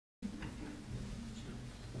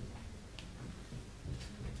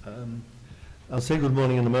I'll say good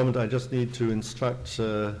morning in a moment. I just need to instruct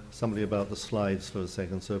somebody about the slides for a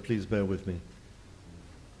second, so please bear with me.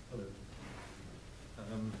 Hello.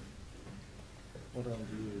 What I'll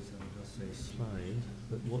do is I'll just say slide,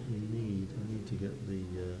 but what we need, I need to get the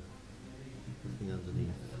thing underneath,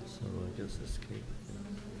 so I guess escape.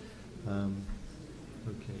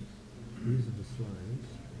 Okay, these are the slides.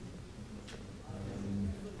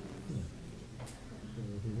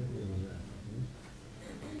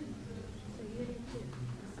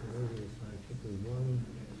 One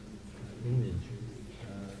image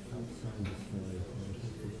outside the slide.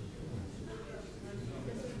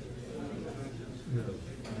 No,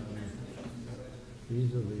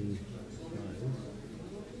 these are the slides.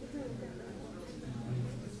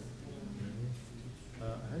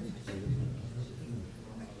 How do you say this?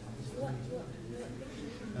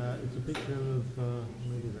 It's a picture of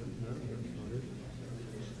maybe that. No, that's not it.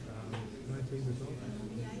 Can I take this off?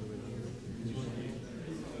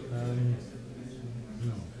 No,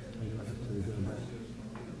 I'm going to have to go back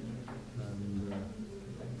and locate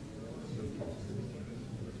it.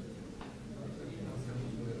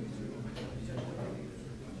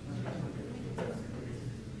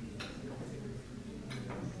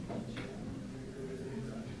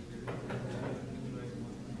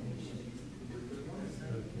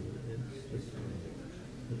 Okay, it's this one.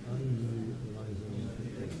 The unutilizing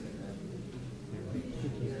picture.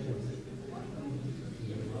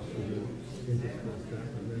 Intersperse that,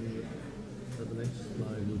 and then at the next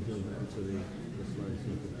slide we'll go back to the slide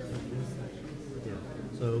sequence. Yeah.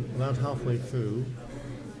 So about halfway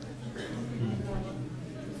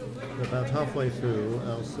through,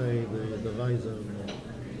 I'll say the rhizome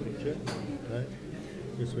picture. Right?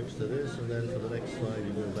 You switch to this, and then for the next slide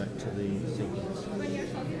you go back to the sequence. When you're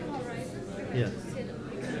talking about rhizome, yeah.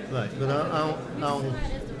 Right, but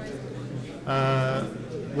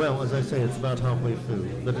well, as I say, it's about halfway through,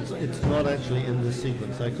 but it's not actually in the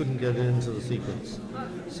sequence. I couldn't get it into the sequence.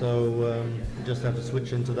 So you just have to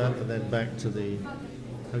switch into that and then back to the,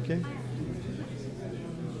 okay?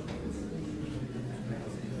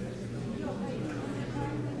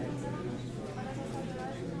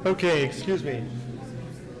 Okay, excuse me.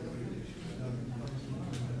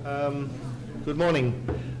 Good morning.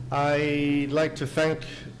 I'd like to thank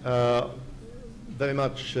very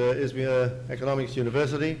much Izmir Economics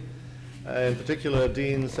University, in particular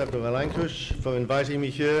Dean Septa Melankush, for inviting me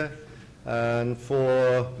here and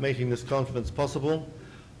for making this conference possible,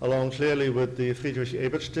 along clearly with the Friedrich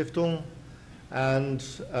Ebert Stiftung and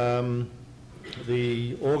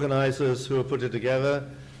the organizers who have put it together,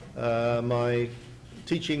 my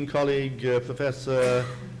teaching colleague, Professor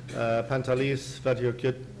Pantalis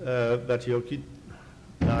Vatiokit,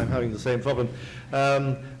 I'm having the same problem,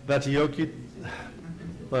 Vatiokit,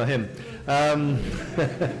 well, him.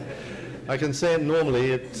 I can say it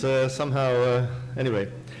normally, it somehow, anyway.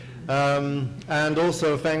 And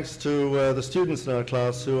also thanks to the students in our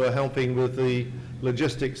class who are helping with the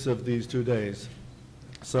logistics of these 2 days.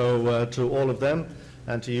 So to all of them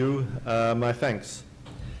and to you, my thanks.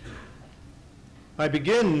 I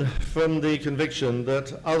begin from the conviction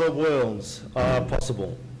that other worlds are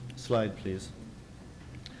possible. Slide, please.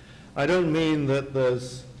 I don't mean that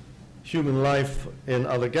there's human life in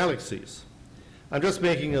other galaxies. I'm just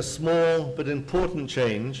making a small but important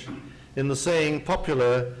change in the saying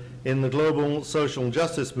popular in the global social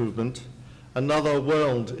justice movement, another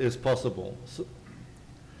world is possible,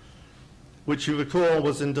 which you recall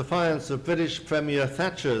was in defiance of British Premier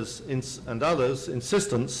Thatcher's and others'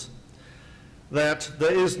 insistence that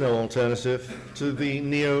there is no alternative to the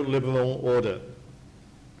neoliberal order.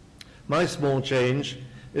 My small change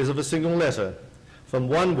is of a single letter, from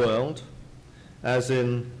one world, as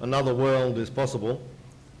in another world is possible,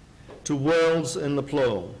 to worlds in the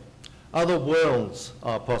plural. Other worlds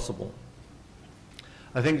are possible.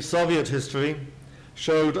 I think Soviet history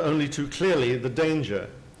showed only too clearly the danger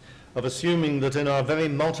of assuming that in our very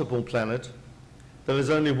multiple planet, there is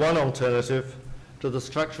only one alternative to the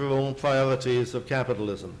structural priorities of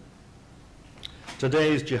capitalism.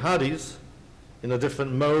 Today's jihadis, in a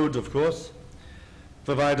different mode, of course,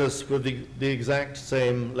 provide us with the exact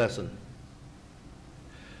same lesson.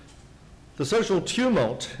 The social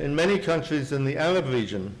tumult in many countries in the Arab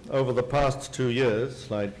region over the past 2 years,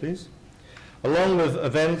 slide please, along with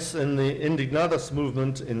events in the Indignadas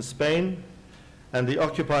movement in Spain and the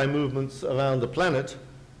Occupy movements around the planet,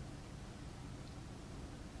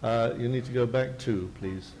 you need to go back 2,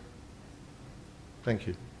 please. Thank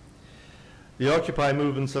you. The Occupy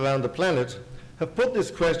movements around the planet have put this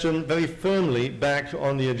question very firmly back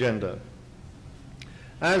on the agenda.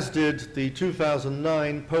 as did the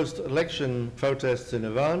 2009 post-election protests in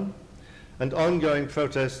Iran and ongoing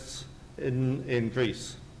protests in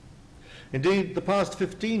Greece. Indeed, the past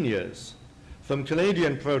 15 years, from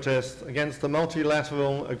Canadian protests against the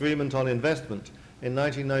Multilateral Agreement on Investment in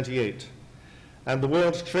 1998 and the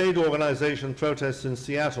World Trade Organization protests in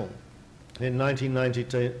Seattle in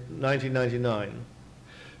 1999,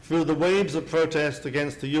 through the waves of protest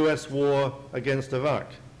against the US war against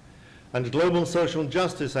Iraq and global social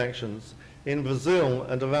justice actions in Brazil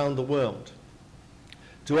and around the world,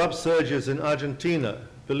 to upsurges in Argentina,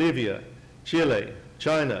 Bolivia, Chile,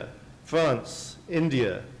 China, France,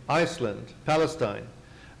 India, Iceland, Palestine,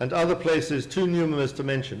 and other places too numerous to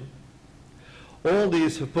mention, all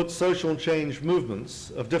these have put social change movements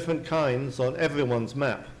of different kinds on everyone's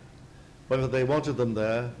map, whether they wanted them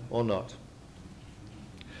there or not.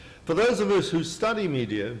 For those of us who study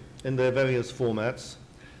media in their various formats,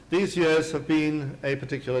 these years have been a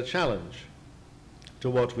particular challenge to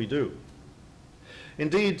what we do.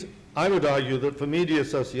 Indeed, I would argue that for media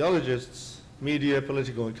sociologists, media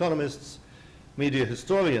political economists, media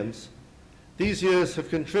historians, these years have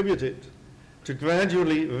contributed to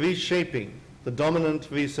gradually reshaping the dominant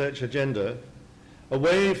research agenda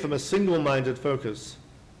away from a single-minded focus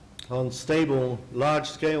on stable,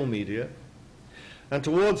 large-scale media and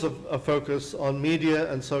towards a focus on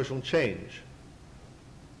media and social change.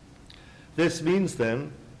 This means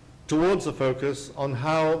then towards a focus on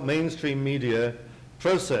how mainstream media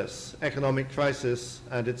process economic crisis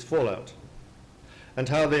and its fallout, and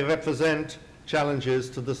how they represent challenges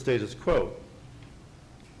to the status quo.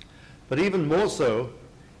 But even more so,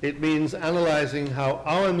 it means analyzing how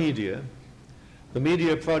our media, the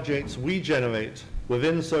media projects we generate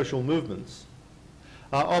within social movements,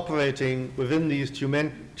 are operating within these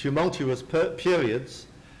tumultuous periods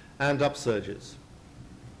and upsurges.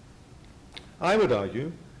 I would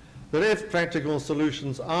argue that if practical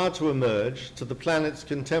solutions are to emerge to the planet's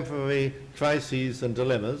contemporary crises and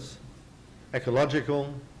dilemmas,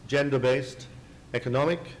 ecological, gender-based,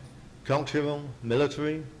 economic, cultural,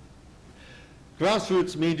 military,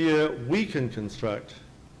 grassroots media we can construct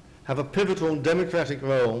have a pivotal democratic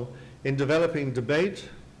role in developing debate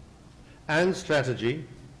and strategy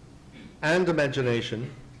and imagination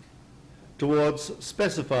towards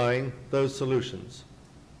specifying those solutions.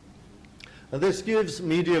 And this gives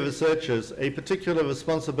media researchers a particular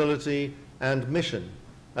responsibility and mission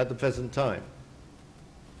at the present time,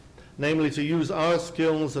 namely to use our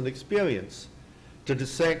skills and experience to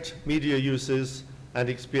dissect media uses and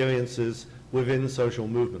experiences within social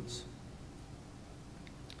movements.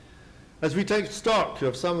 As we take stock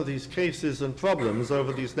of some of these cases and problems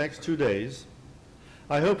over these next 2 days,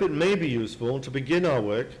 I hope it may be useful to begin our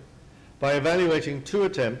work by evaluating 2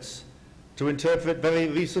 attempts to interpret very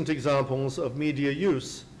recent examples of media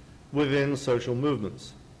use within social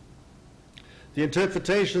movements. The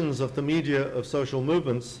interpretations of the media of social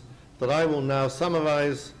movements that I will now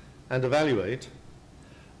summarize and evaluate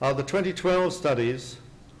are the 2012 studies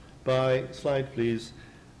by, slide please,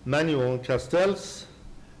 Manuel Castells,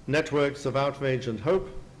 Networks of Outrage and Hope,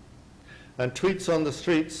 and Tweets on the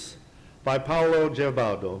Streets by Paolo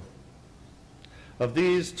Gerbaldo. Of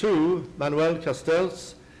these 2, Manuel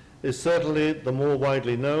Castells is certainly the more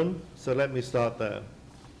widely known, so let me start there.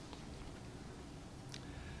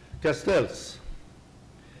 Castells.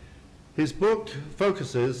 His book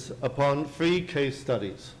focuses upon 3 case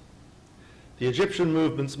studies: the Egyptian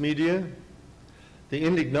movement's media, the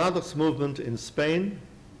Indignados movement in Spain,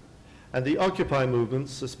 and the Occupy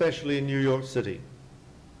movements, especially in New York City.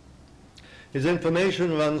 His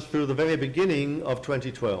information runs through the very beginning of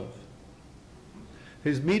 2012.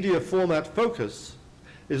 His media format focus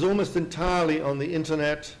is almost entirely on the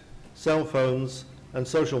internet, cell phones, and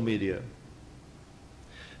social media.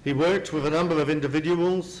 He worked with a number of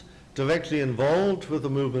individuals directly involved with the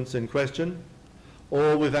movements in question,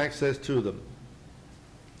 or with access to them.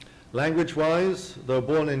 Language-wise, though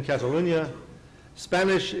born in Catalonia,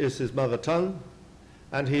 Spanish is his mother tongue,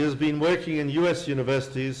 and he has been working in US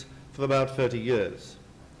universities for about 30 years.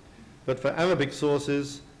 But for Arabic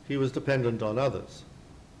sources, he was dependent on others.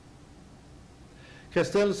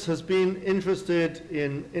 Castells has been interested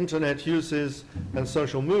in internet uses and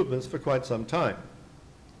social movements for quite some time.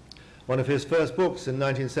 One of his first books in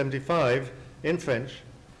 1975, in French,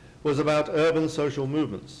 was about urban social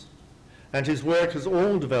movements, and his work has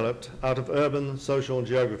all developed out of urban social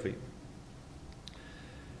geography.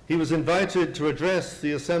 He was invited to address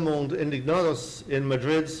the assembled Indignados in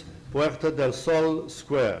Madrid's Puerta del Sol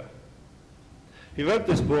Square. He wrote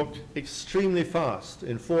this book extremely fast,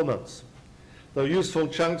 in 4 months, though useful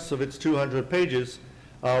chunks of its 200 pages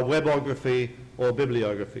are webography or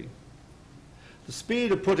bibliography. The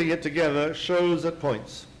speed of putting it together shows at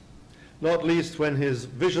points, not least when his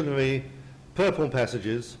visionary purple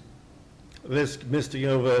passages risk misting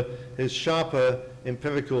over his sharper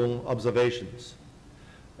empirical observations.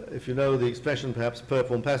 If you know the expression, perhaps,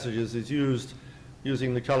 purple passages is used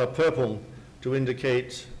using the color purple to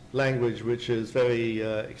indicate language which is very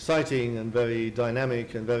exciting and very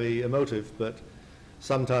dynamic and very emotive, but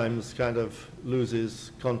sometimes kind of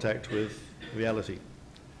loses contact with reality.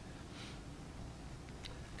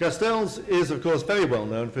 Castells is, of course, very well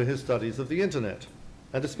known for his studies of the internet,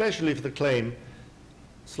 and especially for the claim,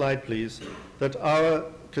 slide please, that our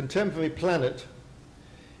contemporary planet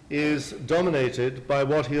is dominated by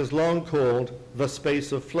what he has long called the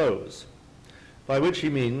space of flows, by which he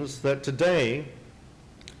means that today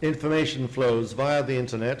information flows via the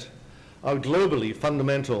internet are globally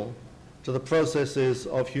fundamental to the processes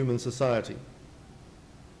of human society.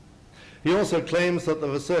 He also claims that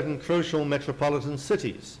there are certain crucial metropolitan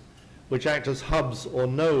cities which act as hubs or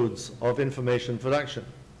nodes of information production.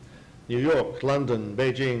 New York, London,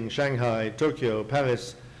 Beijing, Shanghai, Tokyo,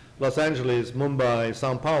 Paris, Los Angeles, Mumbai,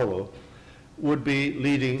 Sao Paulo would be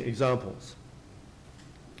leading examples.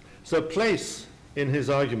 So place, in his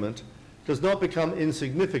argument, does not become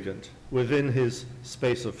insignificant within his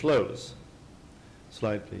space of flows.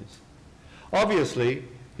 Slide, please. Obviously,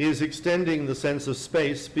 he is extending the sense of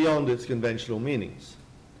space beyond its conventional meanings.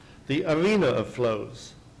 The arena of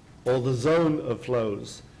flows, or the zone of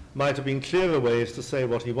flows, might have been clearer ways to say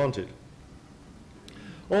what he wanted.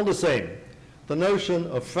 All the same, the notion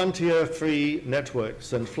of frontier-free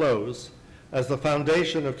networks and flows as the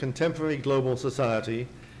foundation of contemporary global society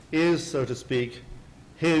is, so to speak,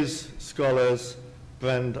 his scholar's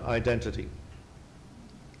brand identity.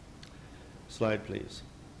 Slide, please.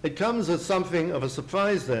 It comes as something of a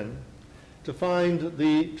surprise, then, to find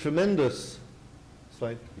the tremendous...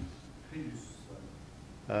 Slide, please.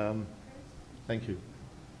 Thank you.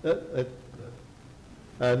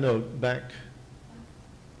 No, back.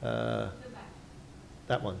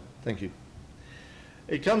 That one. Thank you.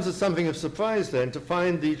 It comes as something of surprise, then, to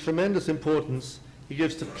find the tremendous importance he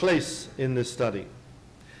gives to place in this study.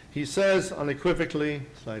 He says unequivocally,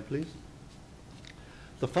 slide please,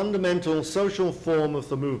 the fundamental social form of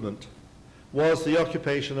the movement was the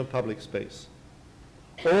occupation of public space.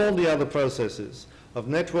 All the other processes of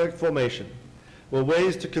network formation were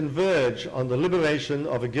ways to converge on the liberation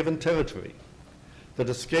of a given territory that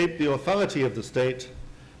escaped the authority of the state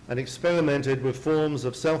and experimented with forms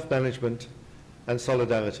of self-management and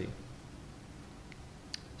solidarity.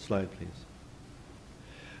 Slide, please.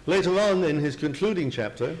 Later on in his concluding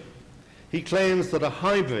chapter, he claims that a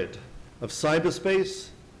hybrid of cyberspace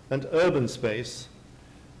and urban space,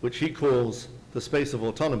 which he calls the space of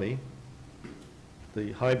autonomy,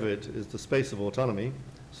 the hybrid is the space of autonomy,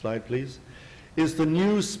 slide please, is the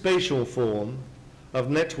new spatial form of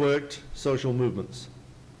networked social movements.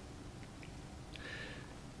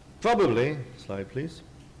 Probably, slide please,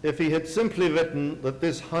 if he had simply written that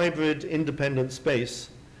this hybrid independent space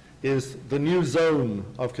is the new zone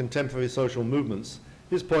of contemporary social movements,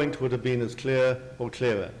 his point would have been as clear or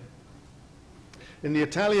clearer. In the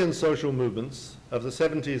Italian social movements of the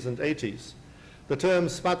 70s and 80s, the term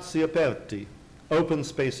spazi aperti, open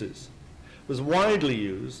spaces, was widely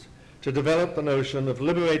used to develop the notion of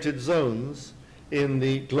liberated zones in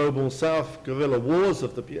the global South guerrilla wars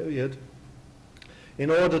of the period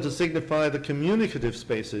in order to signify the communicative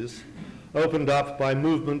spaces opened up by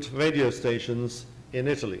movement radio stations in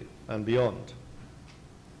Italy and beyond.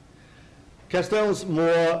 Castell's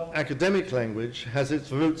more academic language has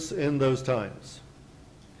its roots in those times.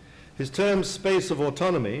 His term space of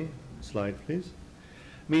autonomy, slide please,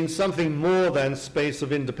 means something more than space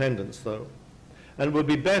of independence, though, and would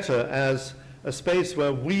be better as a space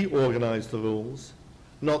where we organize the rules,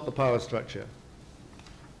 not the power structure.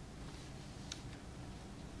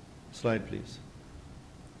 Slide, please.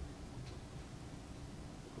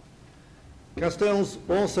 Castells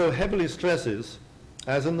also heavily stresses,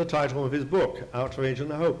 as in the title of his book, Outrage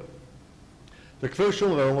and Hope, the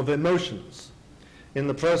crucial role of emotions in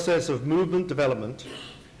the process of movement development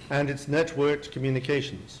and its networked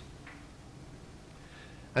communications.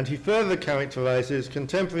 And he further characterizes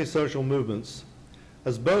contemporary social movements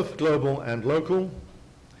as both global and local,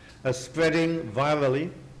 as spreading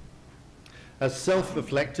virally, as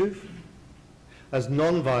self-reflective, as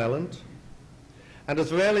non-violent, and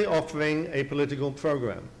as rarely offering a political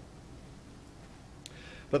program.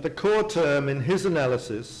 But the core term in his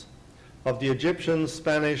analysis of the Egyptian,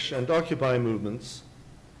 Spanish, and Occupy movements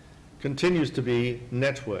continues to be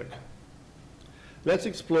network. Let's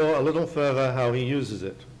explore a little further how he uses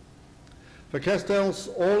it. For Castells,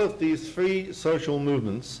 all of these free social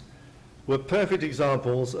movements were perfect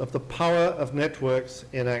examples of the power of networks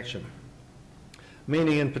in action,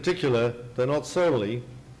 meaning in particular they're not solely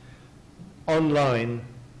online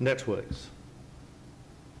networks.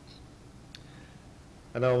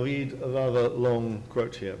 And I'll read a rather long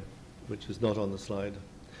quote here, which is not on the slide.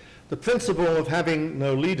 The principle of having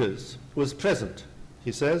no leaders was present,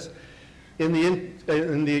 he says, in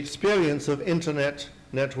the experience of internet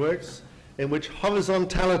networks in which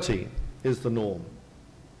horizontality is the norm.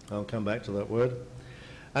 I'll come back to that word.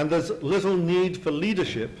 And there's little need for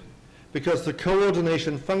leadership because the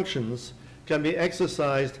coordination functions can be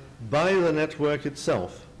exercised by the network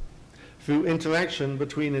itself through interaction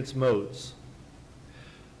between its modes.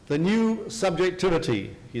 The new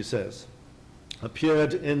subjectivity, he says,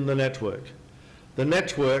 appeared in the network. The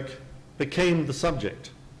network became the subject.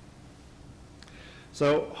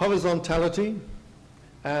 So horizontality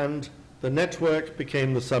and the network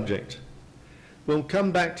became the subject. We'll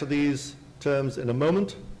come back to these terms in a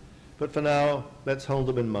moment, but for now, let's hold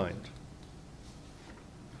them in mind.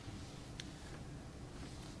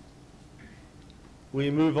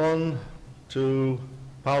 We move on to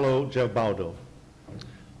Paolo Gerbaudo.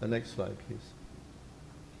 The next slide, please.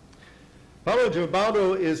 Paolo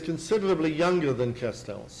Gerbaudo is considerably younger than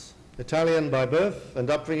Castells. Italian by birth and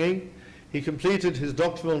upbringing, he completed his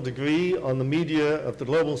doctoral degree on the media of the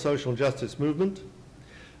global social justice movement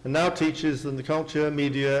and now teaches in the Culture,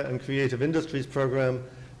 Media and Creative Industries program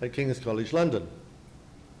at King's College London.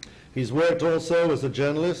 He's worked also as a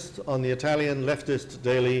journalist on the Italian leftist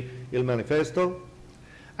daily Il Manifesto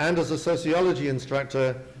and as a sociology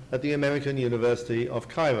instructor at the American University of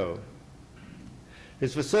Cairo.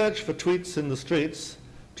 His research for Tweets in the Streets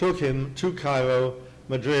took him to Cairo,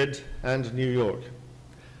 Madrid, and New York,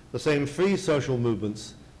 the same free social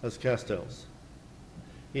movements as Castells.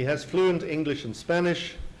 He has fluent English and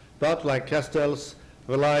Spanish, but like Castells,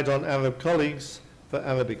 relied on Arab colleagues for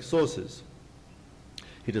Arabic sources.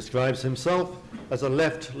 He describes himself as a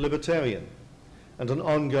left libertarian and an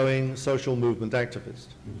ongoing social movement activist.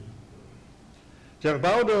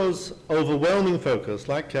 Gerbaudo's overwhelming focus,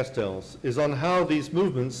 like Castells, is on how these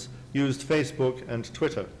movements used Facebook and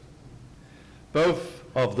Twitter. Both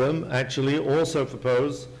of them actually also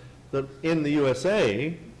propose that in the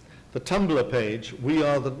USA, the Tumblr page, We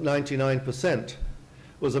Are the 99%,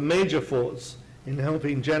 was a major force in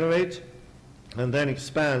helping generate and then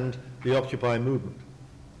expand the Occupy movement.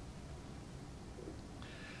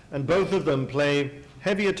 And both of them pay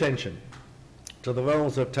heavy attention to the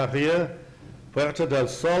roles of Tahrir, Puerta del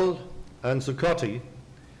Sol, and Zuccotti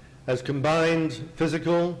as combined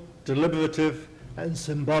physical, deliberative, and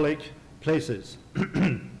symbolic places.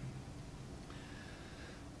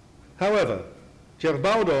 However,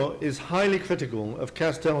 Gerbaudo is highly critical of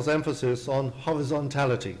Castells' emphasis on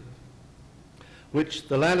horizontality, which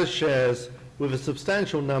the latter shares with a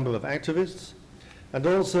substantial number of activists and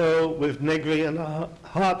also with Negri and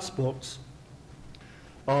Hart's books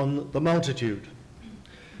on the multitude,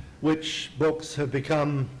 which books have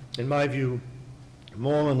become, in my view,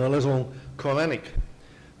 more than a little Quranic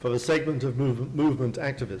for a segment of movement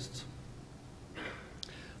activists.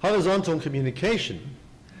 Horizontal communication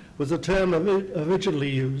was a term originally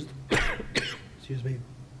used excuse me,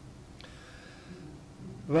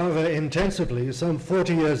 rather intensively some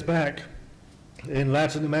 40 years back in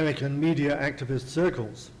Latin American media activist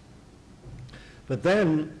circles. But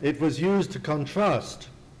then it was used to contrast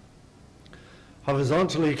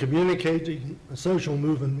horizontally communicating social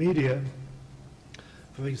movement media,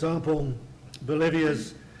 for example,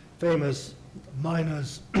 Bolivia's famous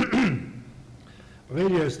miners'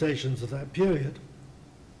 radio stations of that period,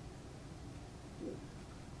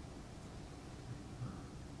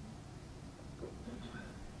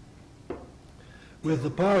 with the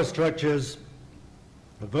power structures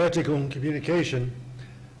of vertical communication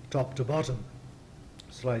top to bottom.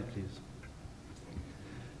 Slide, please.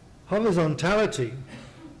 Horizontality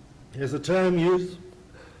is a term used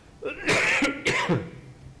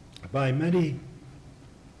by many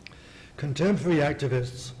contemporary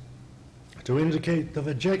activists to indicate the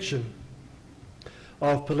rejection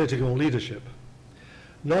of political leadership,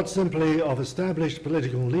 not simply of established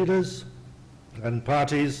political leaders and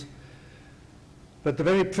parties, but the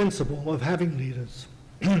very principle of having leaders.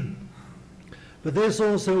 But this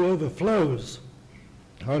also overflows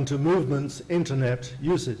onto movements' internet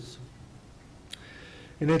uses.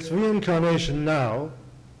 In its reincarnation now,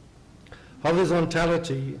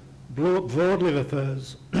 horizontality broadly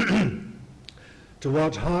refers to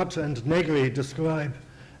what Hart and Negri describe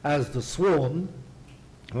as the swarm,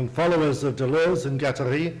 and followers of Deleuze and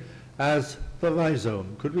Guattari as the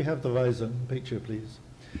rhizome. Could we have the rhizome picture, please?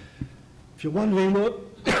 If you're wondering what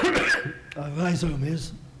a rhizome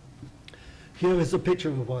is, here is a picture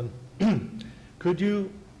of one. Could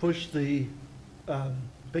you push the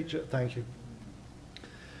picture? Thank you.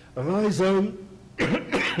 A rhizome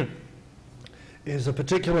is a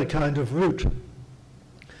particular kind of root.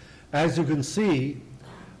 As you can see,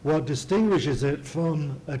 what distinguishes it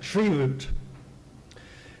from a tree root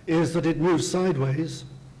is that it moves sideways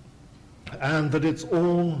and that it's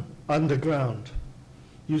all underground.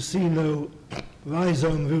 You see no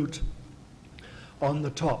rhizome root on the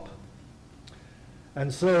top.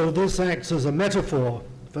 And so this acts as a metaphor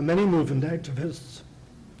for many movement activists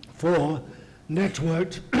for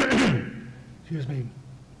networked, excuse me,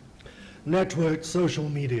 networked social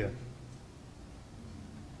media.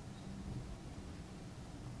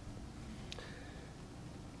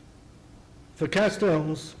 For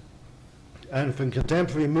Castells and for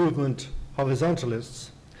contemporary movement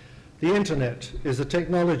horizontalists, the internet is a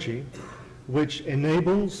technology which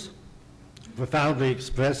enables, profoundly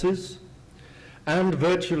expresses, and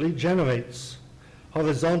virtually generates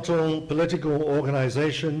horizontal political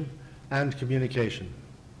organization and communication.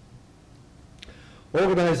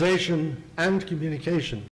 Organization and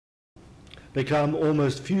communication become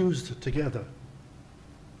almost fused together.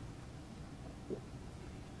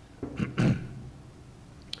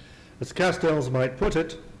 As Castells might put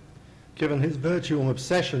it, given his virtual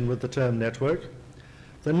obsession with the term network,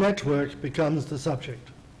 the network becomes the subject,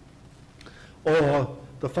 or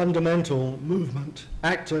the fundamental movement,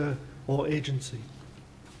 actor, or agency.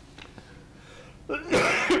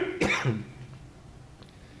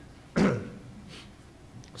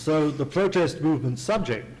 So the protest movement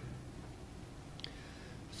subject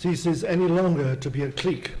ceases any longer to be a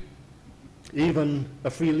clique, even a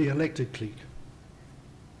freely elected clique.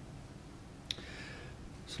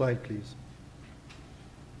 Slide, please.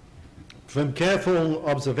 From careful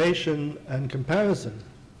observation and comparison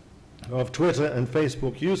of Twitter and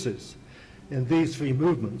Facebook uses in these three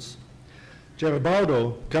movements,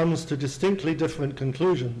 Geribaldo comes to distinctly different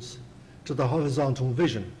conclusions to the horizontal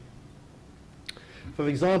vision. For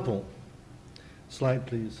example, slide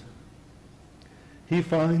please, he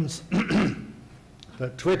finds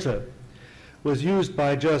that Twitter was used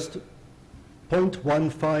by just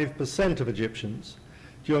 0.15% of Egyptians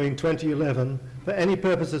during 2011 for any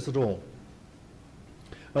purposes at all.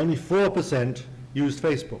 Only 4% used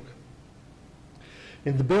Facebook.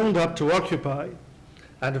 In the build-up to Occupy,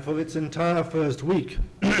 and for its entire first week,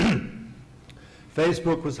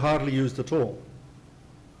 Facebook was hardly used at all.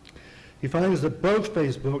 He finds that both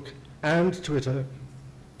Facebook and Twitter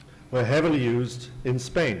were heavily used in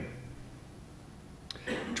Spain.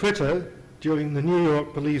 Twitter, during the New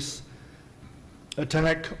York police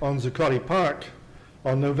attack on Zuccotti Park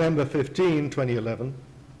on November 15, 2011,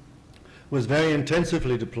 was very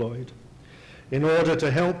intensively deployed in order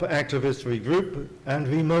to help activists regroup and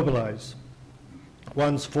remobilize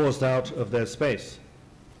once forced out of their space.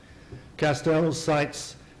 Castells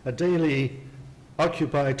cites a daily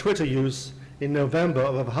Occupy Twitter use in November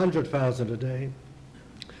of 100,000 a day,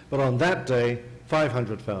 but on that day,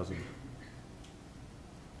 500,000.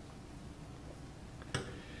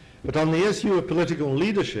 But on the issue of political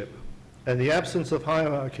leadership and the absence of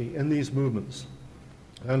hierarchy in these movements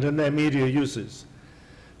and in their media uses,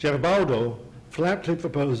 Geribaldo flatly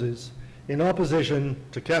proposes, in opposition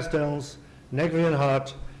to Castells, Negri and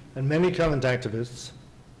Hart, and many current activists,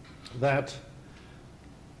 that,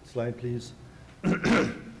 slide please,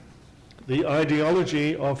 the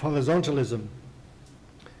ideology of horizontalism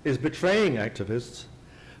is betraying activists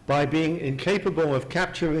by being incapable of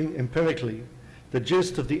capturing empirically the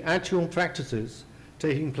gist of the actual practices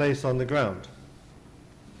taking place on the ground.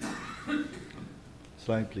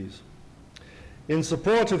 Slide, please. In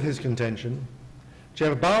support of his contention,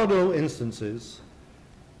 Geribaldo instances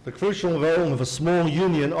the crucial role of a small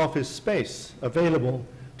union office space available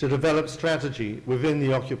to develop strategy within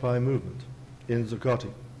the Occupy movement in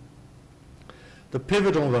Zuccotti. The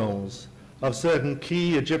pivotal roles of certain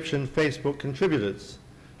key Egyptian Facebook contributors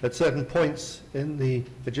at certain points in the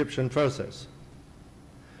Egyptian process.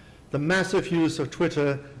 The massive use of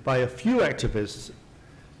Twitter by a few activists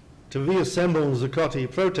to reassemble Zuccotti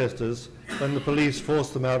protesters when the police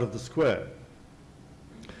forced them out of the square.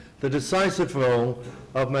 The decisive role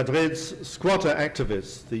of Madrid's squatter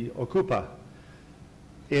activists, the Ocupa,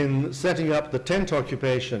 in setting up the tent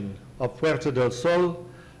occupation of Puerta del Sol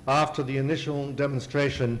after the initial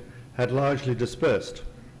demonstration had largely dispersed.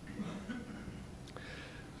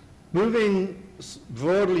 Moving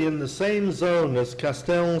broadly in the same zone as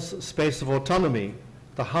Castells' space of autonomy,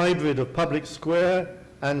 the hybrid of public square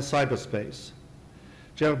and cyberspace.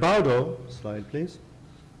 Gerbaudo, slide please,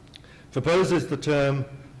 proposes the term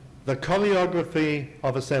the choreography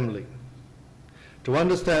of assembly to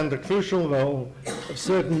understand the crucial role of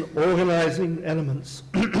certain organizing elements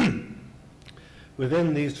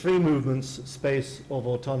within these three movements' space of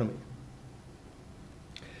autonomy.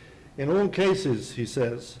 In all cases, he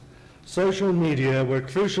says, social media were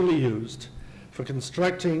crucially used for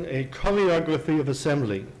constructing a choreography of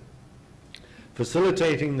assembly,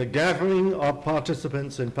 facilitating the gathering of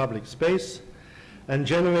participants in public space and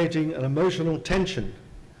generating an emotional tension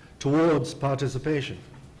towards participation.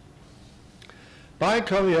 By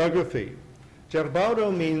choreography,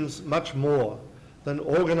 Gerbaudo means much more than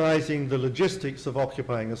organizing the logistics of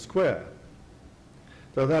occupying a square,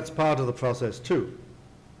 though that's part of the process too.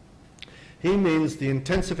 He means the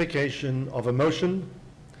intensification of emotion,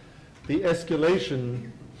 the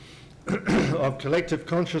escalation of collective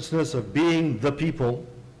consciousness of being the people,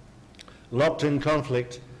 locked in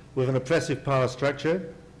conflict with an oppressive power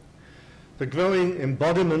structure, the growing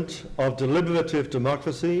embodiment of deliberative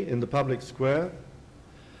democracy in the public square,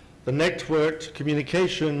 the networked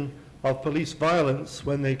communication of police violence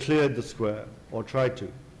when they cleared the square, or tried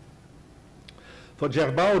to. For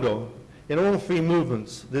Gerbaudo, in all three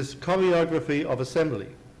movements, this choreography of assembly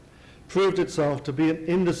proved itself to be an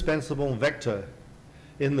indispensable vector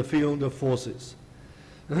in the field of forces.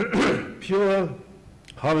 Pure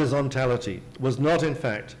horizontality was not, in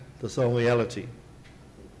fact, the sole reality.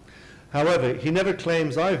 However, he never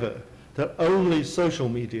claims either that only social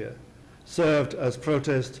media served as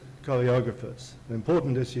protest choreographers. An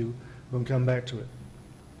important issue, we'll come back to it.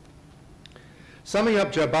 Summing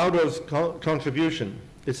up Gerbaudo's contribution,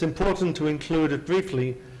 it's important to include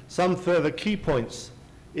briefly some further key points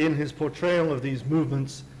in his portrayal of these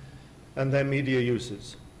movements and their media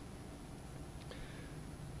uses.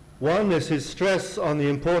 One is his stress on the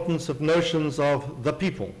importance of notions of the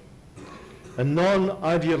people, a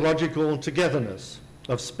non-ideological togetherness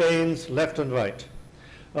of Spain's left and right,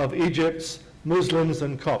 of Egypt's Muslims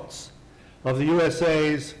and Copts, of the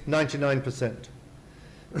USA's 99%,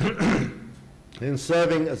 in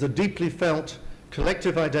serving as a deeply felt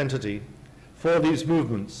collective identity for these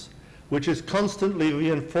movements, which is constantly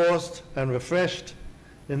reinforced and refreshed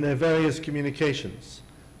in their various communications,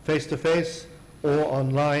 face-to-face or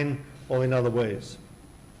online or in other ways.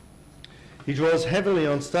 He draws heavily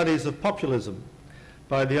on studies of populism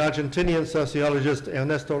by the Argentinian sociologist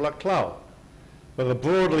Ernesto Laclau, where a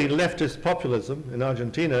broadly leftist populism in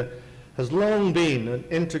Argentina has long been an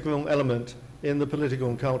integral element in the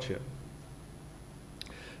political culture.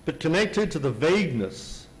 But connected to the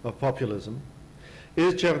vagueness of populism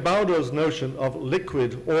is Gerbaudo's notion of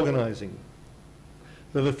liquid organizing,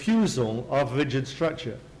 the refusal of rigid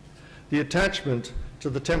structure, the attachment to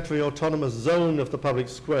the temporary autonomous zone of the public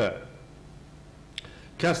square.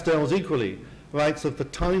 Castells equally writes of the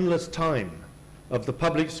timeless time of the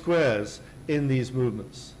public squares in these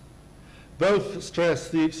movements. Both stress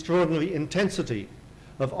the extraordinary intensity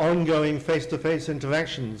of ongoing face-to-face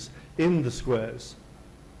interactions in the squares,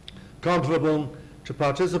 comparable to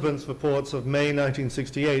participants' reports of May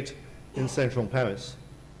 1968 in central Paris.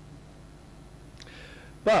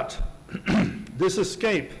 But this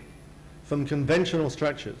escape from conventional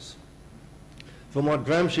structures, from what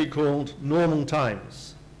Gramsci called normal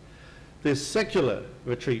times, this secular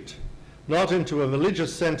retreat, not into a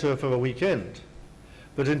religious center for a weekend,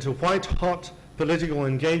 but into white-hot political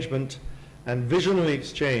engagement and visionary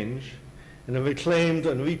exchange in a reclaimed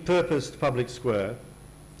and repurposed public square,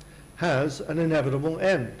 has an inevitable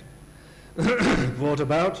end, brought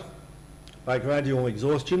about by gradual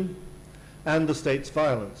exhaustion and the state's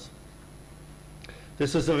violence.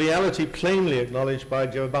 This is a reality plainly acknowledged by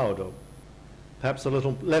Gerbaudo, perhaps a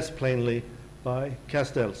little less plainly by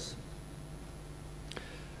Castells.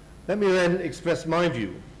 Let me then express my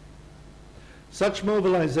view. Such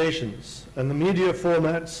mobilizations and the media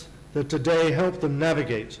formats that today help them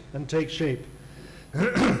navigate and take shape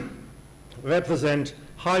represent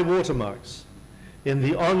high watermarks in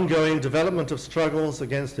the ongoing development of struggles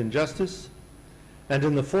against injustice and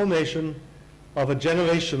in the formation of a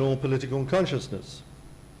generational political consciousness.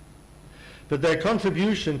 But their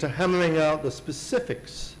contribution to hammering out the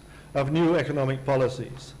specifics of new economic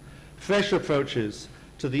policies, fresh approaches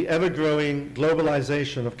to the ever-growing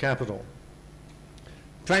globalization of capital,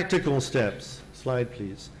 practical steps, slide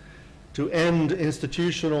please, to end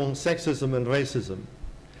institutional sexism and racism,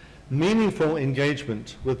 meaningful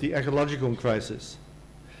engagement with the ecological crisis,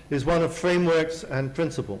 is one of frameworks and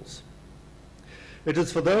principles. It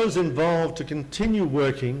is for those involved to continue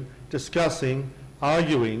working, discussing,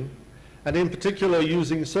 arguing, and in particular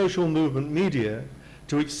using social movement media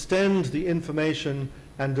to extend the information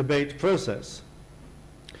and debate process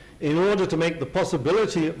in order to make the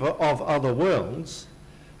possibility of other worlds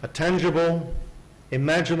a tangible,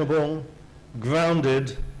 imaginable,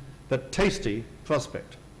 grounded, but tasty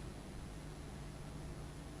prospect.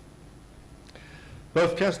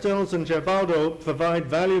 Both Castells and Gerbaudo provide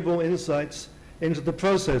valuable insights into the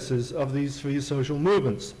processes of these three social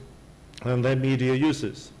movements and their media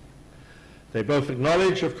uses. They both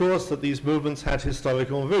acknowledge, of course, that these movements had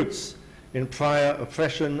historical roots in prior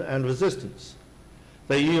oppression and resistance.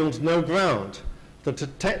 They yield no ground to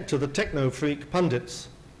the techno-freak pundits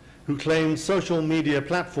who claimed social media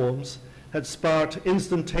platforms had sparked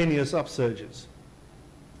instantaneous upsurges.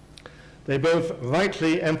 They both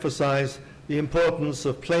rightly emphasize the importance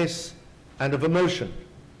of place and of emotion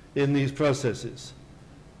in these processes,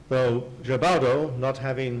 though Gerbaudo, not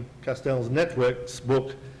having Castells' Networks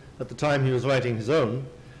book at the time he was writing his own,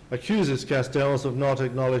 accuses Castells of not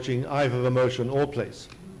acknowledging either emotion or place.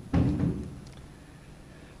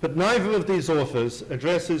 But neither of these authors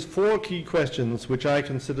addresses four key questions which I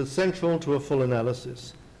consider central to a full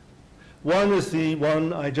analysis. One is the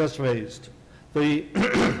one I just raised, the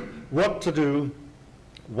what to do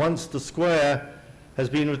once the square has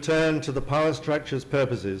been returned to the power structure's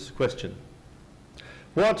purposes question.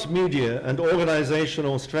 What media and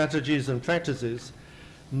organizational strategies and practices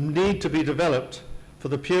need to be developed for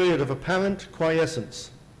the period of apparent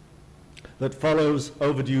quiescence that follows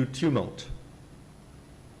overdue tumult?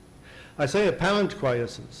 I say apparent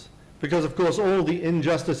quiescence because, of course, all the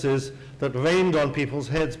injustices that rained on people's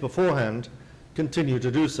heads beforehand continue to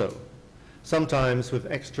do so, sometimes with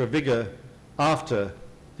extra vigor after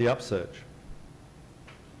the upsurge.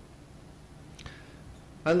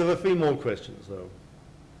 And there are three more questions, though.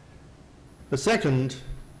 The second,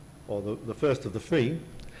 or the first of the three,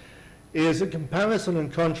 is a comparison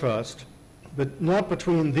and contrast, but not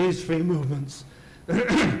between these three movements,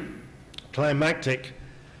 climactic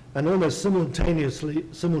and almost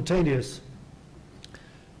simultaneous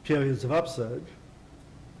periods of upsurge,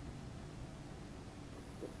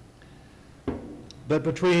 but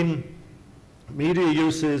between media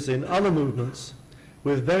uses in other movements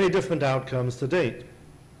with very different outcomes to date.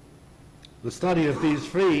 The study of these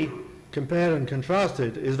three, compared and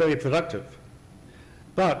contrasted, is very productive.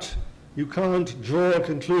 But you can't draw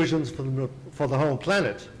conclusions for the whole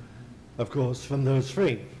planet, of course, from those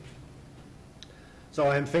three. So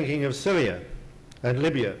I'm thinking of Syria and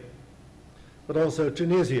Libya, but also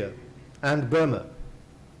Tunisia and Burma.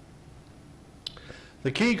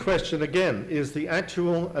 The key question, again, is the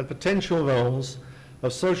actual and potential roles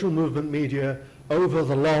of social movement media over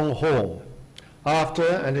the long haul, after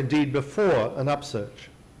and indeed before an upsurge.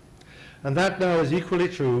 And that now is equally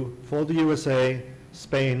true for the USA,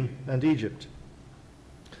 Spain, and Egypt.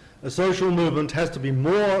 A social movement has to be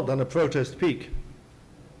more than a protest peak,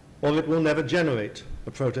 or it will never generate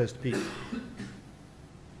a protest peak.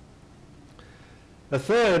 A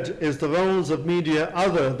third is the roles of media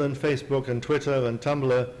other than Facebook and Twitter and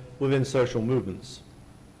Tumblr within social movements.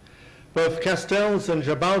 Both Castells and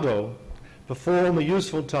Gerbaudo perform a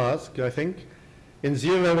useful task, I think, in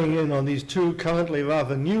zeroing in on these two currently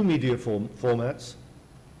rather new media formats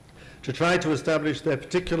to try to establish their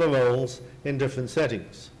particular roles in different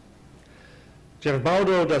settings.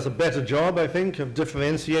 Gerbaudo does a better job, I think, of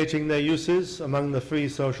differentiating their uses among the three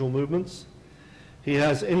social movements. He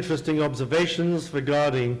has interesting observations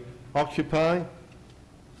regarding Occupy,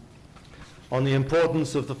 on the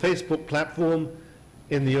importance of the Facebook platform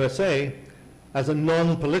in the USA as a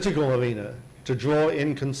non-political arena to draw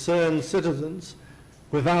in concerned citizens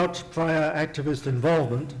without prior activist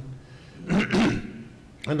involvement,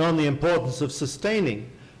 and on the importance of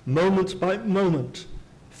sustaining moment-by-moment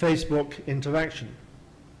Facebook interaction.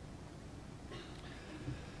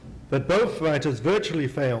 But both writers virtually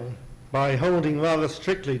fail by holding rather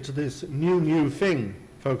strictly to this new thing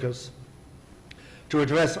focus to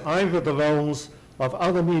address either the roles of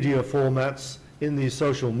other media formats in these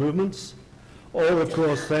social movements or, of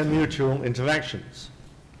course, their mutual interactions.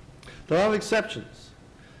 There are exceptions.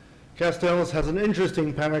 Castells has an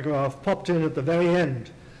interesting paragraph popped in at the very end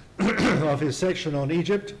of his section on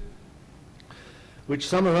Egypt, which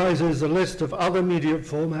summarizes a list of other media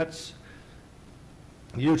formats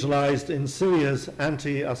utilized in Syria's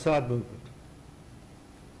anti-Assad movement.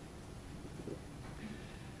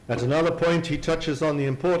 At another point, he touches on the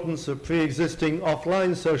importance of pre-existing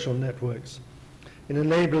offline social networks in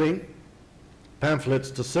enabling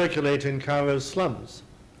pamphlets to circulate in Cairo's slums,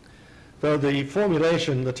 though the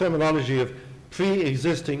formulation, the terminology of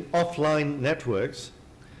pre-existing offline networks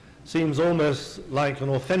seems almost like an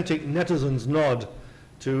authentic netizen's nod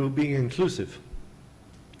to being inclusive.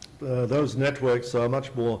 those networks are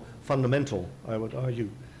much more fundamental, I would argue.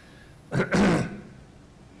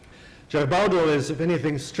 Gerbaudo is, if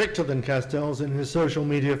anything, stricter than Castells in his social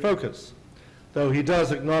media focus, though he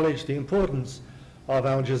does acknowledge the importance of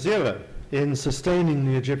Al Jazeera in sustaining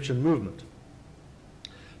the Egyptian movement.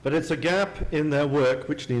 But it's a gap in their work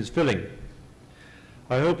which needs filling.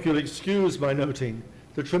 I hope you'll excuse my noting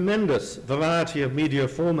the tremendous variety of media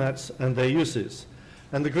formats and their uses,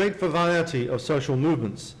 and the great variety of social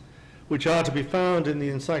movements, which are to be found in the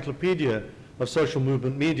Encyclopedia of Social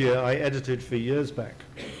Movement Media I edited 3 years back.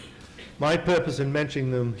 My purpose in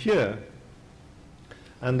mentioning them here,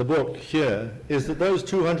 and the book here, is that those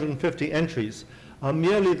 250 entries are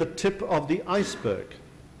merely the tip of the iceberg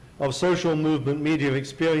of social movement media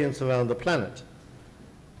experience around the planet.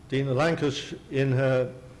 Dina Lankush, in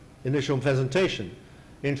her initial presentation,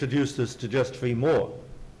 introduced us to just 3 more.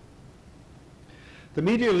 The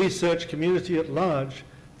media research community at large,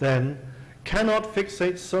 then, cannot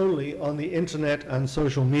fixate solely on the internet and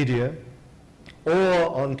social media or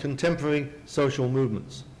on contemporary social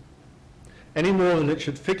movements, any more than it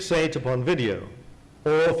should fixate upon video,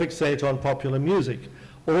 or fixate on popular music,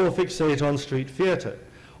 or fixate on street theatre,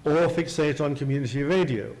 or fixate on community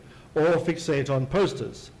radio, or fixate on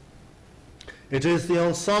posters. It is the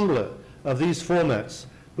ensemble of these formats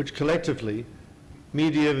which collectively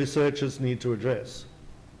media researchers need to address.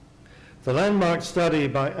 The landmark study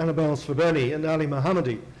by Annabelle Sfabeni and Ali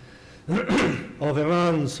Mohammadi of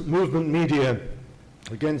Iran's movement media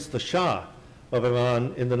against the Shah of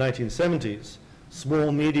Iran in the 1970s,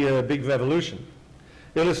 Small Media, Big Revolution,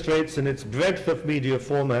 illustrates in its breadth of media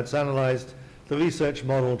formats analyzed the research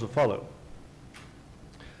model to follow.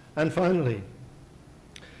 And finally,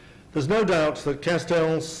 there's no doubt that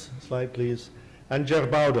Castells, slide please, and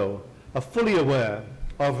Gerbaudo are fully aware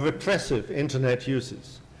of repressive internet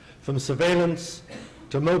uses, from surveillance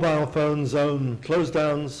to mobile phone zone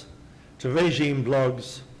closedowns to regime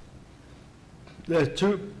blogs.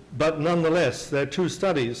 But nonetheless, their 2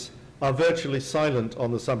 studies are virtually silent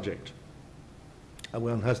on the subject. And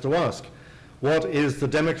one has to ask, what is the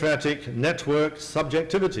democratic network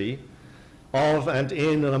subjectivity of and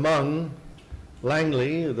in and among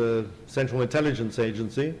Langley, the Central Intelligence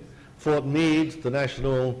Agency, Fort Meade, the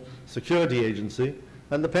National Security Agency,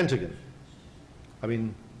 and the Pentagon? I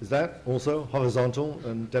mean, is that also horizontal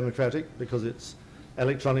and democratic because it's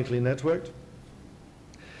electronically networked?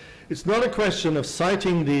 It's not a question of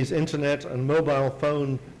citing these internet and mobile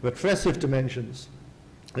phone repressive dimensions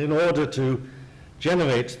in order to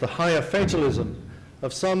generate the higher fatalism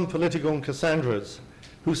of some political Cassandras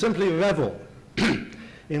who simply revel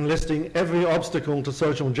in listing every obstacle to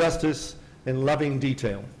social justice in loving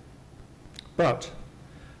detail. But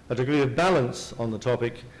a degree of balance on the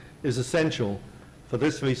topic is essential for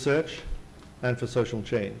this research and for social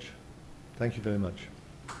change. Thank you very much.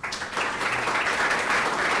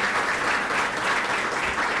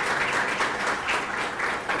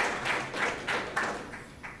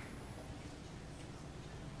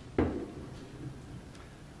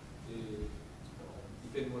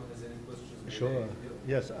 If anyone has any questions, Sure.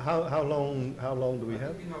 Yes. How long do we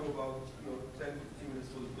have? We have about 10-15 minutes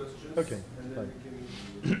for the questions. Okay. And then Fine.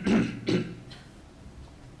 we can.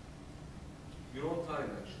 We're on time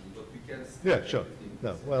actually, but we can. Yeah. Sure.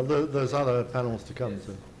 No. Well, there's other panels to come. Yes.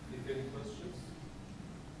 So. If any questions.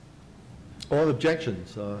 All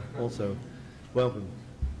objections are also welcome.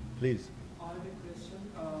 Please. I have a question.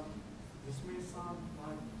 This may sound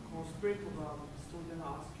like conspiracy about student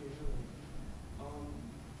arts casually.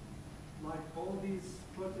 Like all these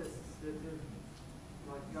protests that have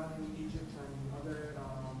like gone in Egypt and other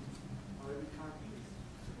Arabic countries,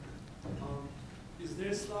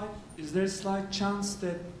 is there slight chance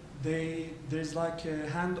that there's like a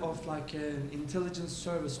hand of like an intelligence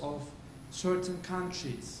service of certain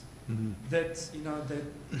countries that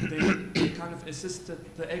they kind of assisted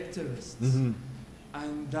the activists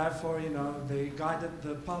and therefore they guided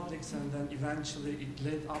the publics and then eventually it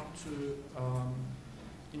led up to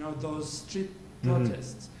those street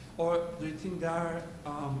protests? Or do you think they are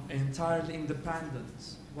entirely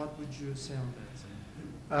independent? What would you say on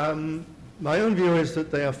that? My own view is that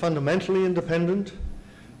they are fundamentally independent,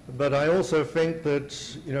 but I also think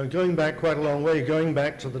that, going back quite a long way, going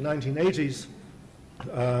back to the 1980s,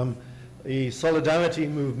 the solidarity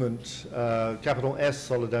movement, capital S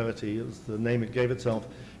solidarity is the name it gave itself,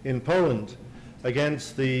 in Poland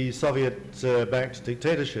against the Soviet-backed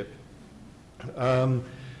dictatorship.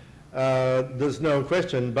 There's no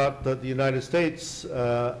question but that the United States,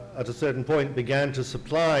 at a certain point, began to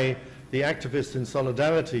supply the activists in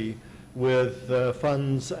solidarity with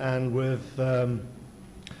funds and with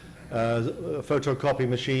photocopy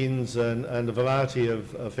machines and a variety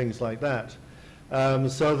of things like that.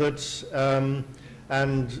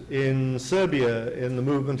 And in Serbia, in the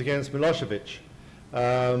movement against Milosevic,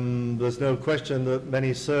 there's no question that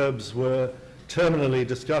many Serbs were terminally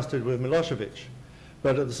disgusted with Milosevic.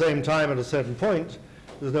 But at the same time, at a certain point,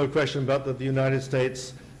 there's no question but that the United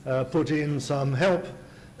States put in some help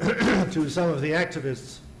to some of the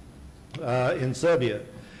activists in Serbia.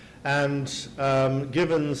 And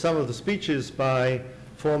given some of the speeches by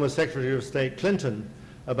former Secretary of State Clinton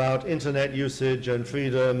about internet usage and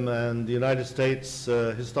freedom and the United States'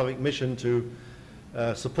 historic mission to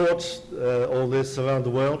support all this around the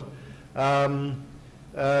world,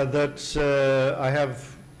 that I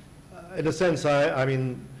have, in a sense, I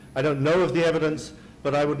mean, I don't know of the evidence,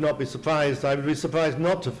 but I would not be surprised. I would be surprised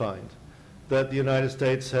not to find that the United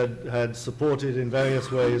States had supported in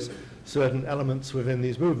various ways certain elements within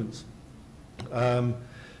these movements.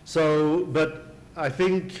 But I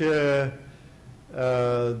think the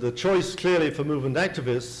choice clearly for movement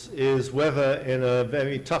activists is whether in a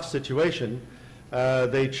very tough situation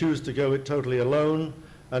they choose to go it totally alone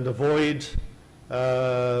and avoid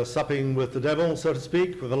supping with the devil, so to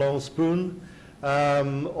speak, with a long spoon,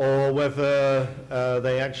 or whether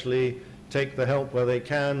they actually take the help where they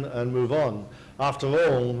can and move on. After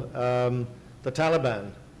all, the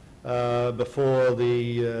Taliban, before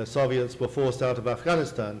the Soviets were forced out of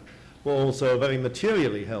Afghanistan, were also very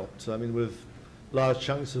materially helped, I mean, with large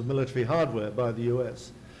chunks of military hardware by the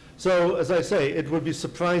US. So, as I say, it would be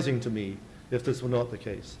surprising to me if this were not the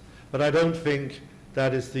case. But I don't think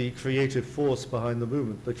that is the creative force behind the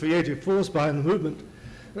movement. The creative force behind the movement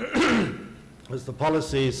was the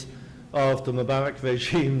policies of the Mubarak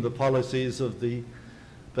regime, the policies of the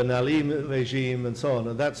Ben Ali regime, and so on.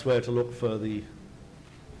 And that's where to look for the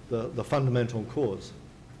fundamental cause.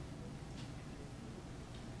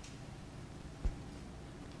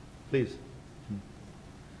 Please.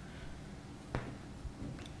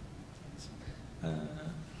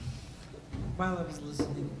 While I was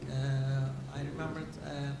listening, I remembered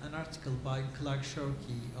an article by Clark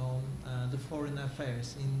Shorkey on the foreign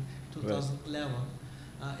affairs in 2011.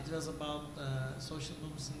 It was about social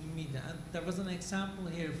movements in the media, and there was an example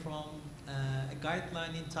here from a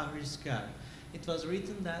guideline in Tahrir Square. It was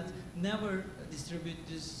written that never distribute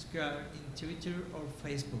this square in Twitter or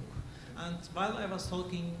Facebook. And while I was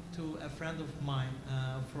talking to a friend of mine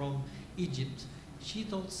from Egypt, she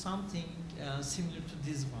told something similar to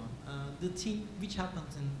this one. The thing which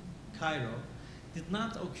happened in Cairo did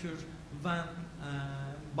not occur when,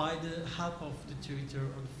 by the help of the Twitter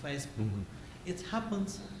or the Facebook. It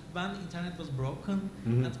happened when the internet was broken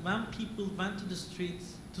and when people went to the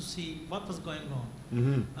streets to see what was going on.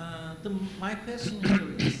 My question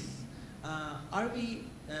here is, are we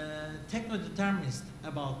techno-determinist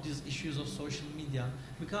about these issues of social media?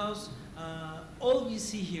 Because all we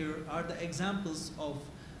see here are the examples of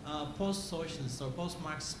post-socialist or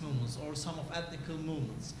post-Marxist movements or some of ethnical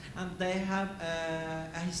movements, and they have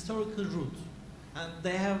a historical root, and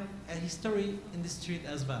they have a history in the street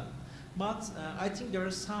as well. But I think there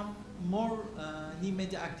are some more new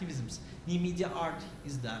media activisms. New media art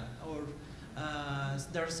is there, or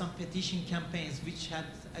there are some petition campaigns which had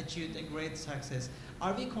achieved a great success.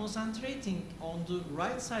 Are we concentrating on the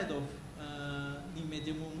right side of new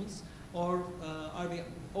media movements, or are we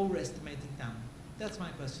overestimating them? That's my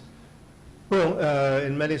question. Well,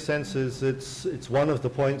 in many senses, it's one of the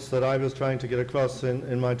points that I was trying to get across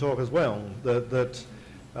in my talk as well. That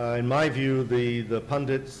in my view, the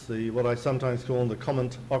pundits, what I sometimes call the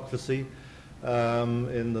commentocracy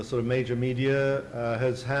in the sort of major media,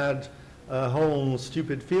 has had a whole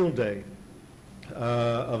stupid field day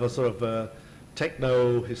of a sort of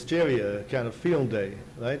techno hysteria kind of field day,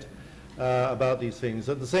 right, about these things.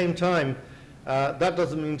 At the same time, that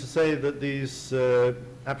doesn't mean to say that these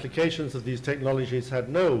applications of these technologies had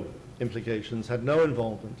no implications, had no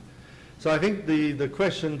involvement. So I think the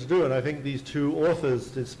question to do, and I think these two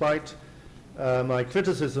authors, despite my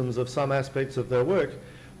criticisms of some aspects of their work,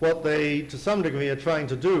 what they, to some degree, are trying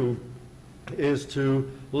to do is to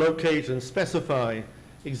locate and specify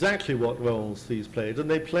exactly what roles these played. And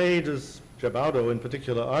they played, as Jabaudo in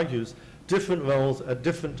particular argues, different roles at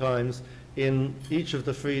different times in each of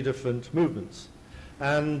the three different movements.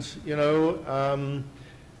 And, you know,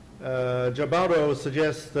 Jabaudo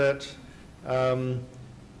suggests that,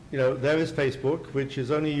 you know, there is Facebook, which is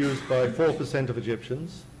only used by 4% of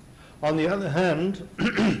Egyptians. On the other hand,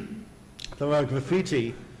 there are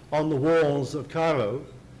graffiti on the walls of Cairo,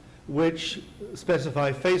 which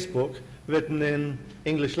specify Facebook written in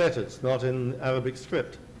English letters, not in Arabic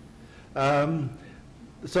script.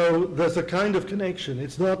 So there's a kind of connection.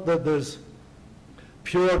 It's not that there's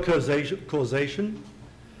pure causation,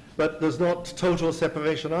 but there's not total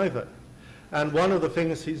separation either. And one of the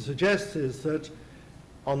things he suggests is that,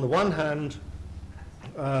 on the one hand,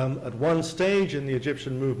 at one stage in the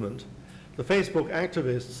Egyptian movement, the Facebook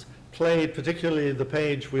activists played, particularly the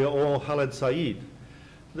page We Are All Khaled Said,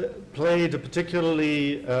 played a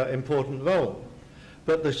particularly important role.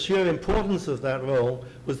 But the sheer importance of that role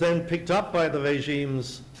was then picked up by the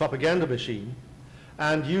regime's propaganda machine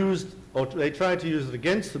and used, or they tried to use it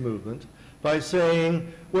against the movement by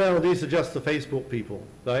saying, well, these are just the Facebook people,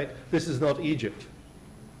 right? This is not Egypt.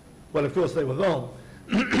 Well, of course, they were wrong.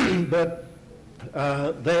 But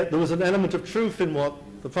there was an element of truth in what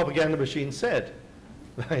the propaganda machine said,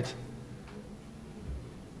 right?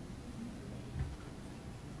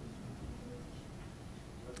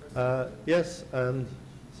 Yes, and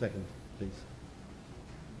second, please.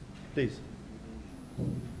 Please.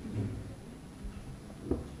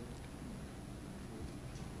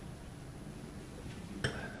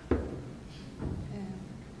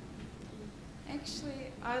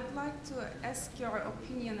 Actually, I'd like to ask your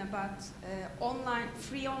opinion about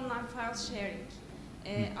free online file sharing.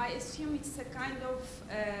 I assume it's a kind of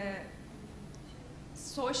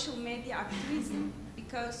social media activism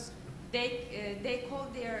because they call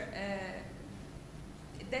their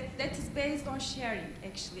that is based on sharing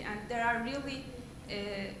actually, and there are really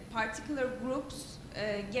particular groups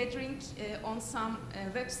gathering on some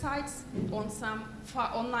websites, on some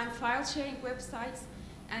online file sharing websites,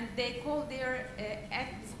 and they call their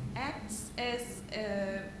acts as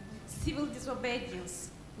civil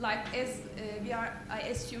disobedience. Like as I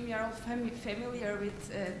assume you are all familiar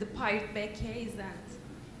with the Pirate Bay case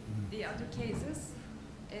and the other cases.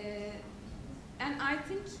 And I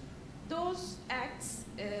think those acts,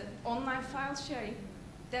 online file sharing,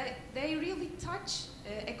 they really touch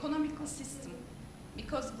economical system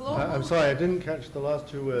because global. I'm sorry, I didn't catch the last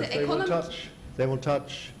two words. They will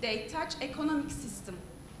touch. They touch economic system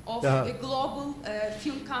of the global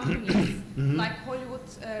film companies. Like Hollywood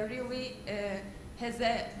really has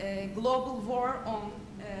a global war on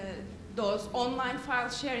those online file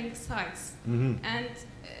sharing sites, and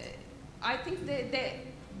I think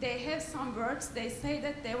they have some words. They say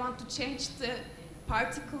that they want to change the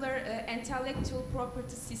particular intellectual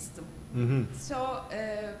property system. So,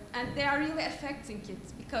 and they are really affecting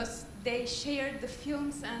it because they share the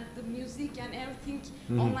films and the music and everything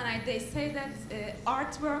online. They say that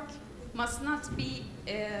artwork must not be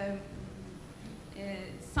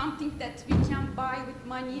something that we can buy with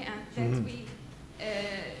money and that we,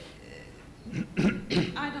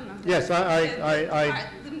 I don't know. Yes, I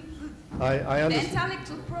understand. The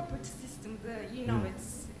intellectual property system, you know,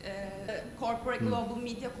 it's corporate, global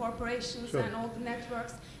media corporations and all the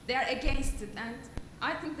networks, they're against it. And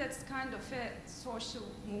I think that's kind of a social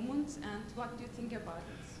movement. And what do you think about it?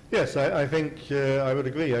 Yes, I think I would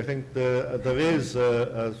agree. I think there is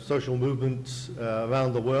a social movement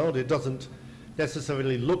around the world. It doesn't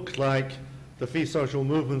necessarily look like the free social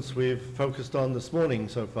movements we've focused on this morning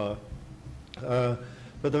so far.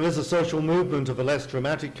 But there is a social movement of a less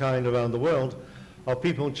dramatic kind around the world of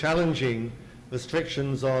people challenging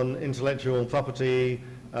restrictions on intellectual property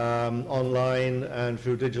online and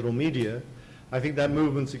through digital media. I think that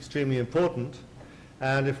movement's extremely important.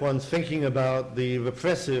 And if one's thinking about the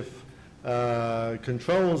repressive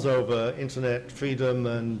controls over internet freedom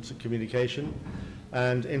and communication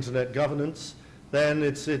and internet governance, then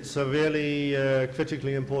it's a really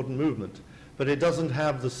critically important movement. But it doesn't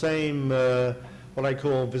have the same, what I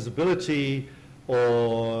call visibility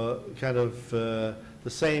or kind of the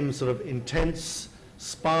same sort of intense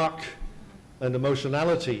spark and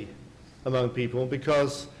emotionality among people,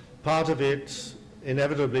 because part of it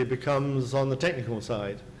inevitably becomes on the technical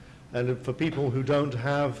side. And for people who don't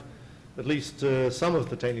have at least some of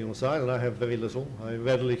the technical side, and I have very little, I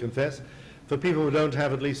readily confess, for people who don't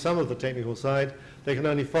have at least some of the technical side, they can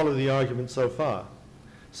only follow the argument so far.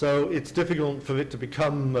 So it's difficult for it to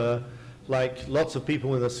become like lots of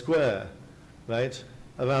people in a square, right,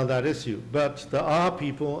 around that issue. But there are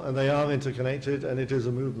people, and they are interconnected, and it is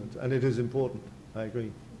a movement, and it is important. I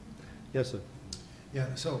agree. Yes, sir. Yeah,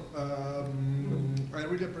 so I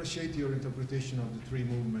really appreciate your interpretation of the three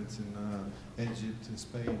movements in Egypt,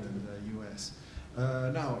 Spain, and the US.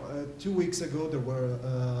 Now, 2 weeks ago there were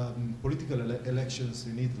political elections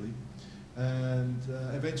in Italy, and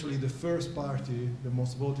eventually the first party, the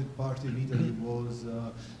most voted party in Italy was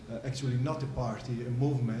actually not a party, a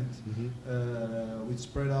movement, which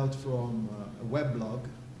spread out from a weblog.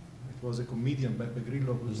 It was a comedian, Beppe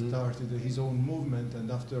Grillo, who started his own movement, and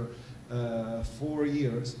after 4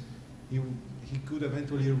 years, he could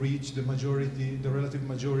eventually reach the majority, the relative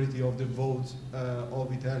majority of the votes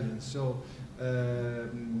of Italians. So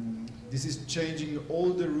this is changing all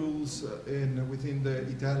the rules within the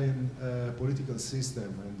Italian political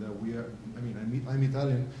system, and we are. I mean, I'm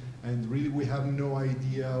Italian, and really we have no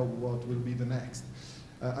idea what will be the next.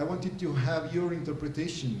 I wanted to have your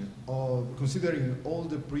interpretation of, considering all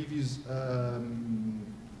the previous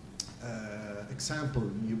example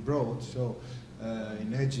you brought, so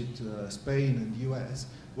in Egypt, Spain, and US,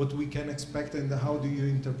 what we can expect, and how do you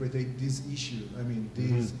interpret this issue, I mean,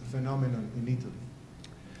 this phenomenon in Italy?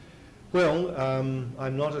 Well,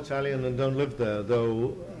 I'm not Italian and don't live there,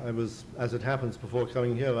 though I was, as it happens, before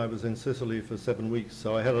coming here, I was in Sicily for 7 weeks,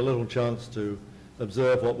 so I had a little chance to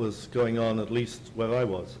observe what was going on, at least where I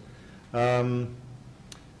was.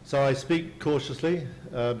 So I speak cautiously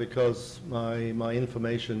because my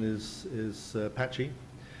information is patchy.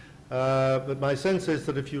 But my sense is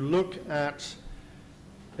that if you look at,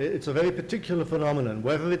 it's a very particular phenomenon,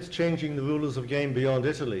 whether it's changing the rules of game beyond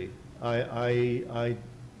Italy, I'm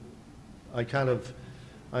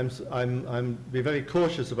be very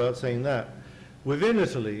cautious about saying that. Within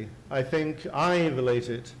Italy, I think I relate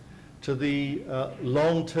it to the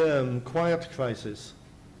long-term quiet crisis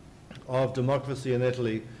of democracy in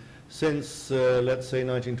Italy since, let's say,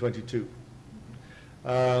 1922.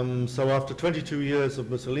 So after 22 years of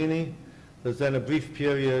Mussolini, there's then a brief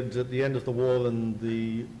period at the end of the war and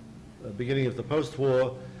the beginning of the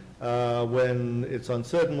post-war when it's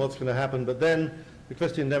uncertain what's going to happen, but then the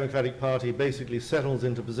Christian Democratic Party basically settles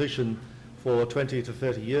into position for 20 to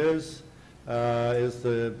 30 years, is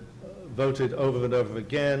voted over and over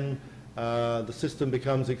again. The system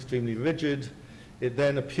becomes extremely rigid. It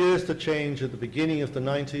then appears to change at the beginning of the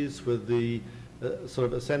 90s with the sort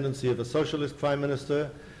of ascendancy of a socialist prime minister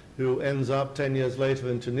who ends up 10 years later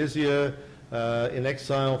in Tunisia in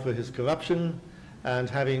exile for his corruption and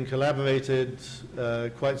having collaborated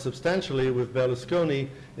quite substantially with Berlusconi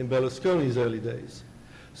in Berlusconi's early days.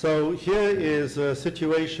 So here is a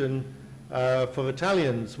situation for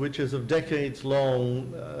Italians which is of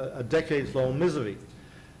decades-long misery.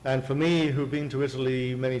 And for me, who've been to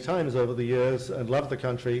Italy many times over the years and love the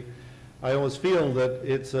country, I always feel that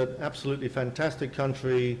it's an absolutely fantastic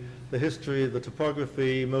country. The history, the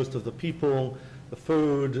topography, most of the people, the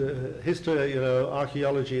food, history,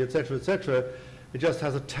 archaeology, etc., etc. It just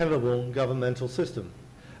has a terrible governmental system.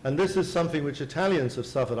 And this is something which Italians have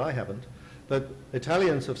suffered, I haven't, but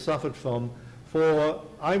Italians have suffered from for,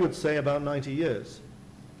 I would say, about 90 years.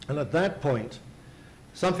 And at that point,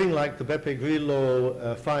 something like the Beppe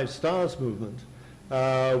Grillo 5 Stars movement,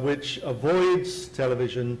 which avoids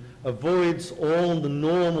television, avoids all the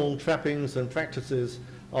normal trappings and practices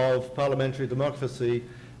of parliamentary democracy,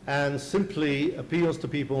 and simply appeals to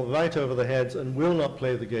people right over the heads and will not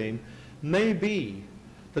play the game, may be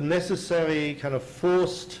the necessary kind of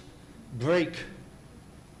forced break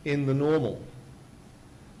in the normal,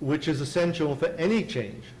 which is essential for any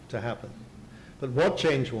change to happen. But what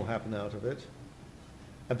change will happen out of it,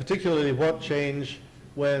 and particularly what change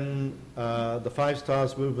when the 5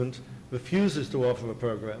 Stars movement refuses to offer a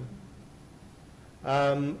program,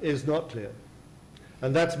 is not clear.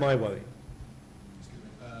 And that's my worry.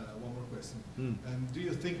 One more question. Do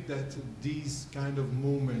you think that this kind of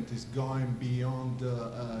movement is going beyond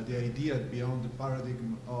the idea, beyond the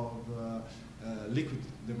paradigm of liquid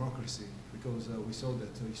democracy? Because we saw that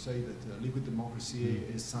you say that liquid democracy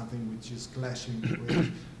is something which is clashing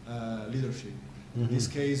with leadership. In this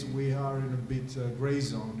case, we are in a bit gray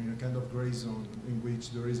zone, in a kind of gray zone in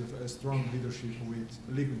which there is a strong leadership with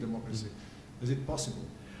liquid democracy. Is it possible?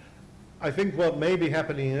 I think what may be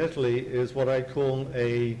happening in Italy is what I call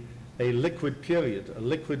a liquid period, a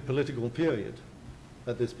liquid political period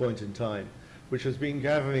at this point in time, which has been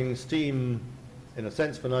gathering steam in a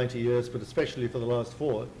sense for 90 years, but especially for the last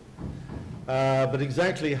 4. But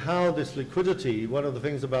exactly how this liquidity, one of the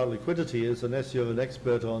things about liquidity is, unless you're an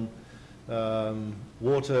expert on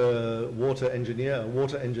water engineer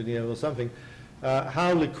or something,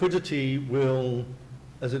 how liquidity will,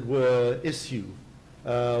 as it were, issue,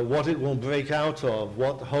 what it will break out of,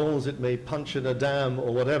 what holes it may punch in a dam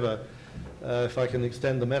or whatever, if I can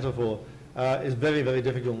extend the metaphor, is very, very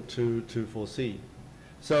difficult to foresee.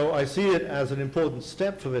 So I see it as an important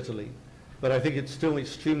step for Italy, but I think it's still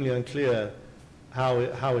extremely unclear how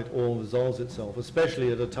it all resolves itself,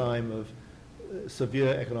 especially at a time of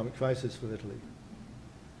severe economic crisis for Italy.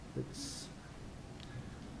 Let's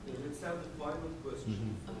have the final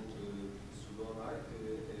question from Sudanai.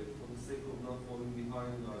 For the sake of not falling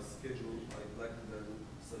behind our schedule, I'd like to then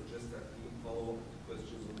suggest that we follow up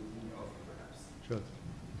questions on the after, perhaps. Sure.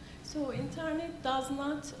 So internet does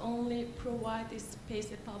not only provide a space,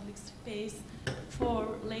 a public space for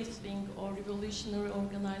left-wing or revolutionary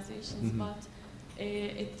organizations, but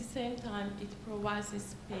at the same time it provides a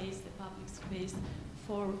space, a public space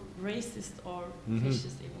for racist or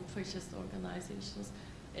fascist, even fascist organizations.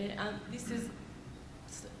 And this is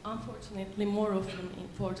unfortunately more often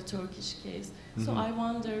for the Turkish case. So I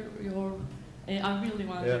wonder I really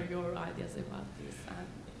wonder your ideas about this. And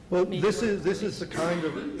well, this is the kind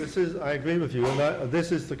of, I agree with you, and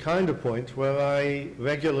this is the kind of point where I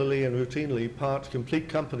regularly and routinely part complete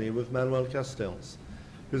company with Manuel Castells,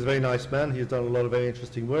 who's a very nice man. He's done a lot of very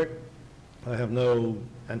interesting work. I have no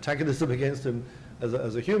antagonism against him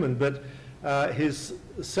as a human, but his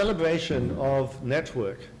celebration of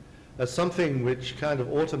network as something which kind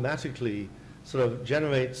of automatically sort of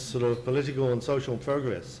generates sort of political and social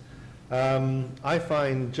progress, I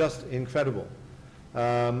find just incredible.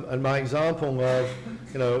 And my example of,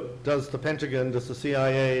 does the Pentagon, does the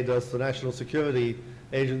CIA, does the National Security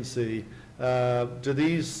Agency, do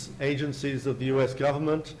these agencies of the US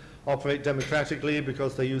government operate democratically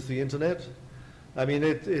because they use the internet? I mean,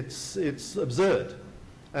 it's absurd.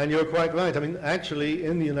 And you're quite right. I mean, actually,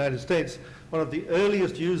 in the United States, one of the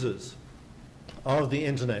earliest users of the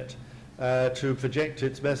internet to project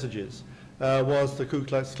its messages was the Ku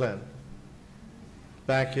Klux Klan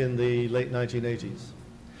back in the late 1980s.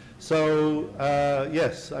 So,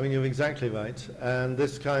 yes, I mean, you're exactly right. And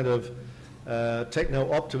this kind of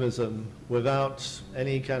techno-optimism without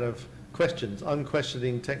any kind of questions,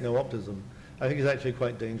 unquestioning techno-optimism, I think is actually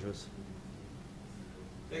quite dangerous.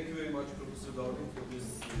 Thank you very much, Professor Darwin, for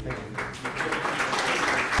this